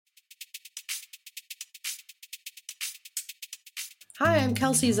Hi, I'm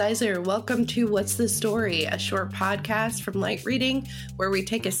Kelsey Zeiser. Welcome to What's the Story, a short podcast from Light Reading, where we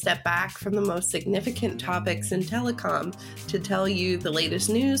take a step back from the most significant topics in telecom to tell you the latest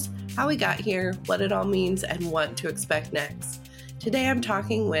news, how we got here, what it all means, and what to expect next. Today I'm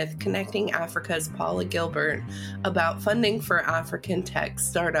talking with Connecting Africa's Paula Gilbert about funding for African tech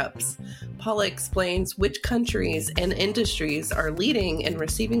startups. Paula explains which countries and industries are leading in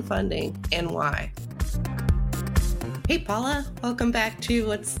receiving funding and why. Hey, Paula, welcome back to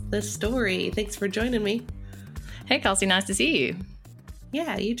What's the Story. Thanks for joining me. Hey, Kelsey, nice to see you.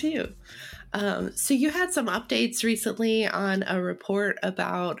 Yeah, you too. So you had some updates recently on a report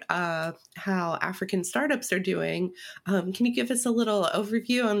about how African startups are doing. Can you give us a little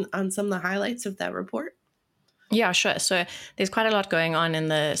overview on some of the highlights of that report? Yeah, sure. So there's quite a lot going on in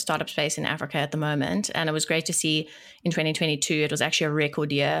the startup space in Africa at the moment. And it was great to see in 2022, it was actually a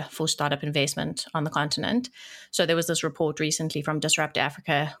record year for startup investment on the continent. So there was this report recently from Disrupt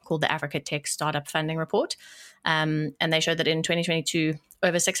Africa called the Africa Tech Startup Funding Report. And they showed that in 2022,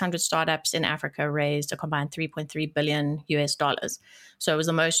 over 600 startups in Africa raised a combined $3.3 billion US. So it was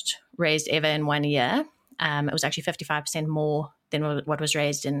the most raised ever in 1 year. It was actually 55% more than what was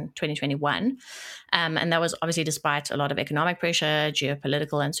raised in 2021. And that was obviously despite a lot of economic pressure,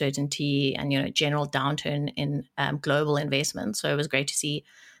 geopolitical uncertainty, and general downturn in global investment. So it was great to see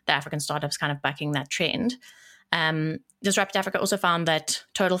the African startups kind of backing that trend. Disrupt Africa also found that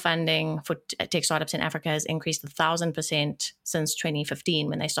total funding for tech startups in Africa has increased 1,000% since 2015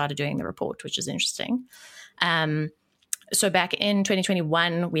 when they started doing the report, which is interesting. So back in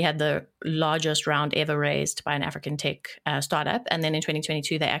 2021, we had the largest round ever raised by an African tech startup. And then in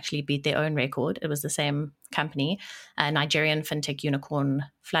 2022, they actually beat their own record. It was the same company, Nigerian fintech unicorn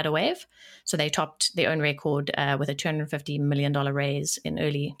Flutterwave. So they topped their own record with a $250 million raise in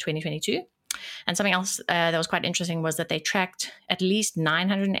early 2022. And something else that was quite interesting was that they tracked at least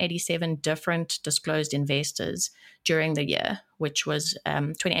 987 different disclosed investors during the year, which was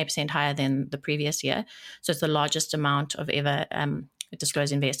 28% higher than the previous year. So it's the largest amount of ever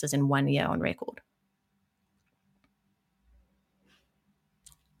disclosed investors in 1 year on record.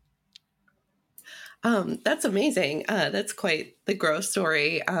 That's amazing. That's quite the growth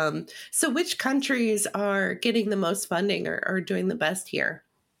story. So which countries are getting the most funding or doing the best here?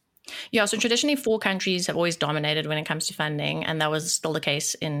 Yeah, so traditionally 4 countries have always dominated when it comes to funding, and that was still the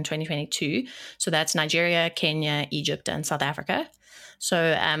case in 2022. So that's Nigeria, Kenya, Egypt, and South Africa. So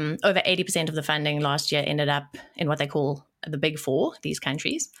over 80% of the funding last year ended up in what they call the Big Four, these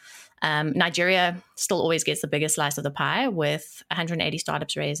countries. Nigeria still always gets the biggest slice of the pie, with 180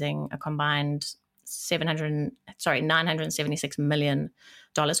 startups raising a combined $976 million,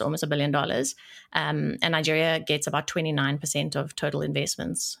 almost $1 billion. And Nigeria gets about 29% of total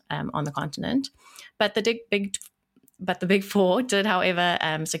investments on the continent. But the Big Four did, however,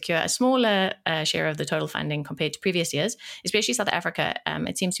 secure a smaller share of the total funding compared to previous years, especially South Africa.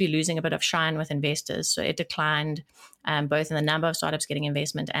 It seems to be losing a bit of shine with investors. So it declined both in the number of startups getting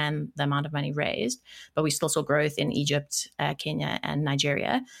investment and the amount of money raised. But we still saw growth in Egypt, Kenya, and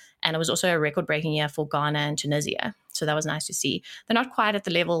Nigeria. And it was also a record-breaking year for Ghana and Tunisia. So that was nice to see. They're not quite at the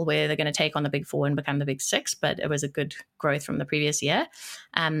level where they're going to take on the Big Four and become the Big Six, but it was a good growth from the previous year.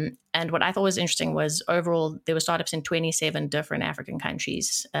 And what I thought was interesting was overall, there were startups in 27 different African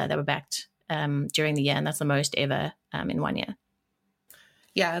countries that were backed during the year, and that's the most ever in 1 year.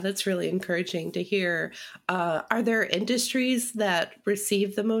 Yeah, that's really encouraging to hear. Are there industries that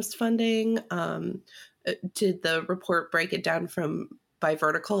receive the most funding? Did the report break it down by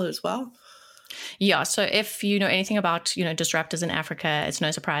vertical as well? Yeah, so if you know anything about disruptors in Africa, it's no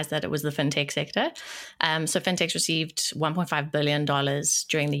surprise that it was the fintech sector. So fintechs received $1.5 billion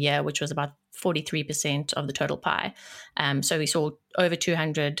during the year, which was about 43% of the total pie. So we saw over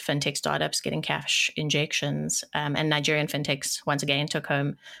 200 fintech startups getting cash injections, and Nigerian fintechs once again took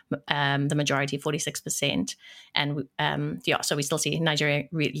home the majority, 46%. And so we still see Nigeria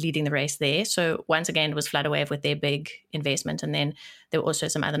leading the race there. So once again, it was Flutterwave with their big investment, and then there were also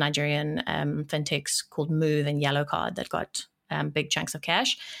some other Nigerian fintechs called Move and Yellow Card that got big chunks of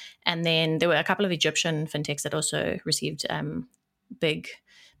cash. And then there were a couple of Egyptian fintechs that also received big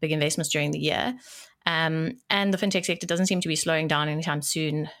investments during the year. And the fintech sector doesn't seem to be slowing down anytime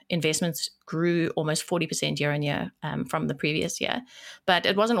soon. Investments grew almost 40% year on year from the previous year. But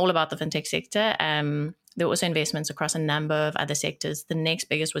it wasn't all about the fintech sector. There were also investments across a number of other sectors. The next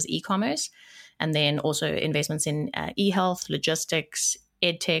biggest was e-commerce, and then also investments in e-health, logistics,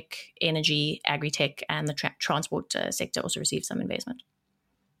 edtech, energy, agri-tech, and the transport sector also received some investment.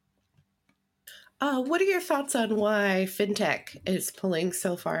 What are your thoughts on why fintech is pulling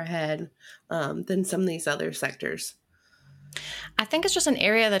so far ahead than some of these other sectors? I think it's just an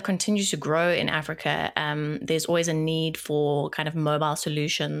area that continues to grow in Africa. There's always a need for kind of mobile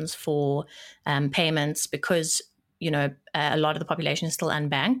solutions for payments because, a lot of the population is still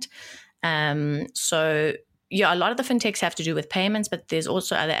unbanked. So yeah, a lot of the fintechs have to do with payments, but there's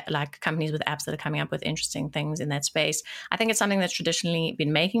also other like companies with apps that are coming up with interesting things in that space. I think it's something that's traditionally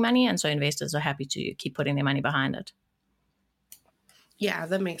been making money, and so investors are happy to keep putting their money behind it. Yeah,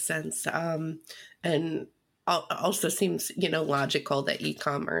 that makes sense. And also seems, logical that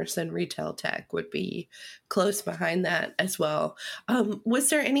e-commerce and retail tech would be close behind that as well. Was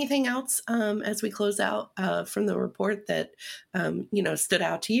there anything else as we close out from the report that, stood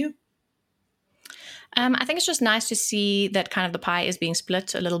out to you? I think it's just nice to see that kind of the pie is being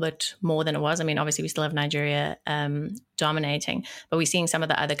split a little bit more than it was. I mean, obviously we still have Nigeria dominating, but we're seeing some of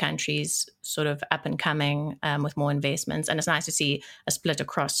the other countries sort of up and coming with more investments. And it's nice to see a split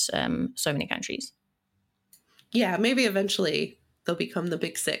across so many countries. Yeah, maybe eventually they'll become the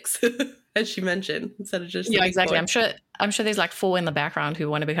big six, as you mentioned, instead of just yeah, exactly. I'm sure there's like 4 in the background who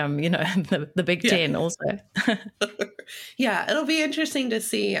want to become, the Big 10 also. Yeah, it'll be interesting to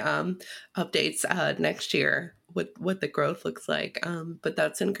see updates next year what the growth looks like. But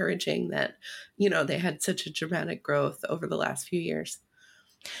that's encouraging that, they had such a dramatic growth over the last few years.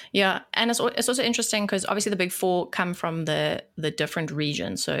 Yeah, and it's also interesting because obviously the big 4 come from the different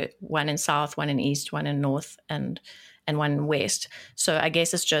regions. So one in South, one in East, one in North, and one in West. So I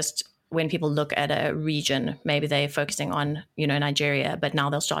guess it's just when people look at a region, maybe they're focusing on, Nigeria, but now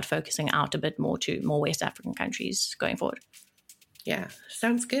they'll start focusing out a bit more to more West African countries going forward. Yeah,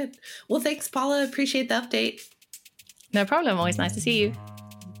 sounds good. Well, thanks, Paula. Appreciate the update. No problem. Always nice to see you.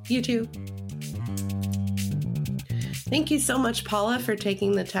 You too. Thank you so much, Paula, for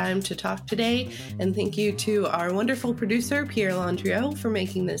taking the time to talk today. And thank you to our wonderful producer, Pierre Landrieu, for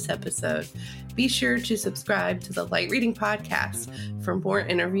making this episode. Be sure to subscribe to the Light Reading Podcast for more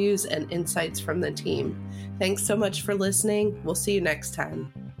interviews and insights from the team. Thanks so much for listening. We'll see you next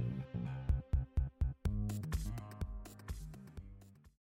time.